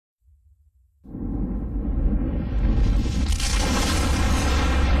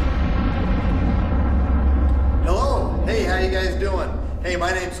Hey,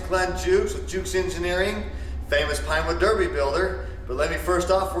 my name's Glenn Jewkes with JewkesEngineering, famous PinewooDerby builder. But let me first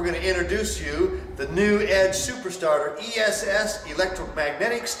off, we're going to introduce you the new Edge Superstarter ESS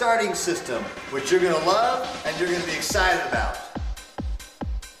Electromagnetic Starting System, which you're going to love and you're going to be excited about.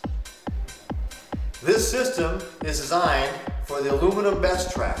 This system is designed for the aluminum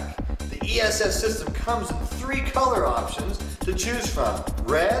BestTrack. The ESS system comes in 3 color options to choose from: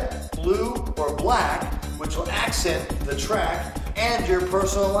 red, blue, or black, which will accent the track and your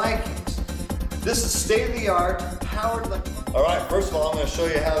personal likings. This is state-of-the-art powered. All right, first of all, I'm going to show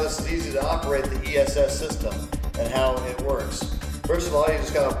you how this is easy to operate the ESS system and how it works. First of all, you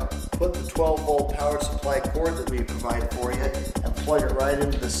just got to put the 12-volt power supply cord that we provide for you and plug it right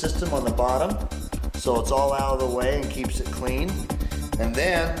into the system on the bottom, so it's all out of the way and keeps it clean. And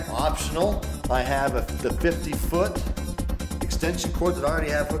then, optional, I have the 50-foot extension cord that I already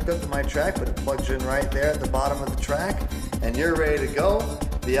have hooked up to my track, but it plugs in right there at the bottom of the track, and you're ready to go.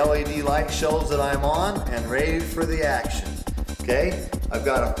 The LED light shows that I'm on and ready for the action. Okay, I've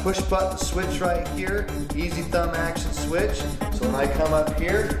got a push button switch right here, easy thumb action switch. So when I come up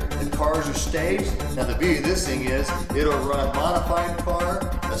here, the cars are staged. Now the beauty of this thing is, it'll run modified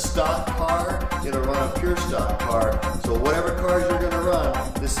car, a stock car, it'll run a pure stock car. So whatever cars you're gonna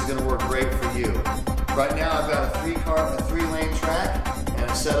run, this is gonna work great for you. Right now I've got a 3-lane track and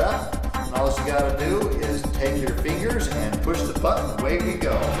it's set up. And all you gotta do is take your fingers and push the button, away we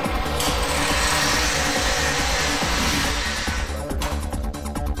go.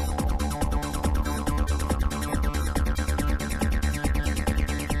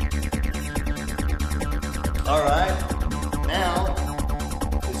 All right, now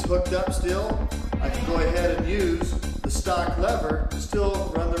it's hooked up still. I can go ahead and use the stock lever to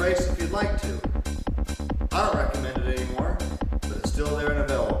still run the race if you'd like to. I don't recommend it anymore, but it's still there and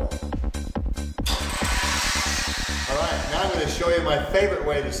available. All right, now I'm going to show you my favorite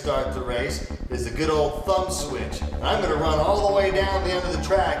way to start the race is the good old thumb switch. And I'm going to run all the way down the end of the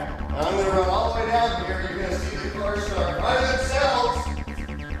track, and I'm going to run all the way down here. You're going to see the cars start by themselves.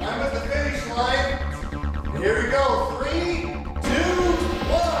 I'm at the finish line. Here we go.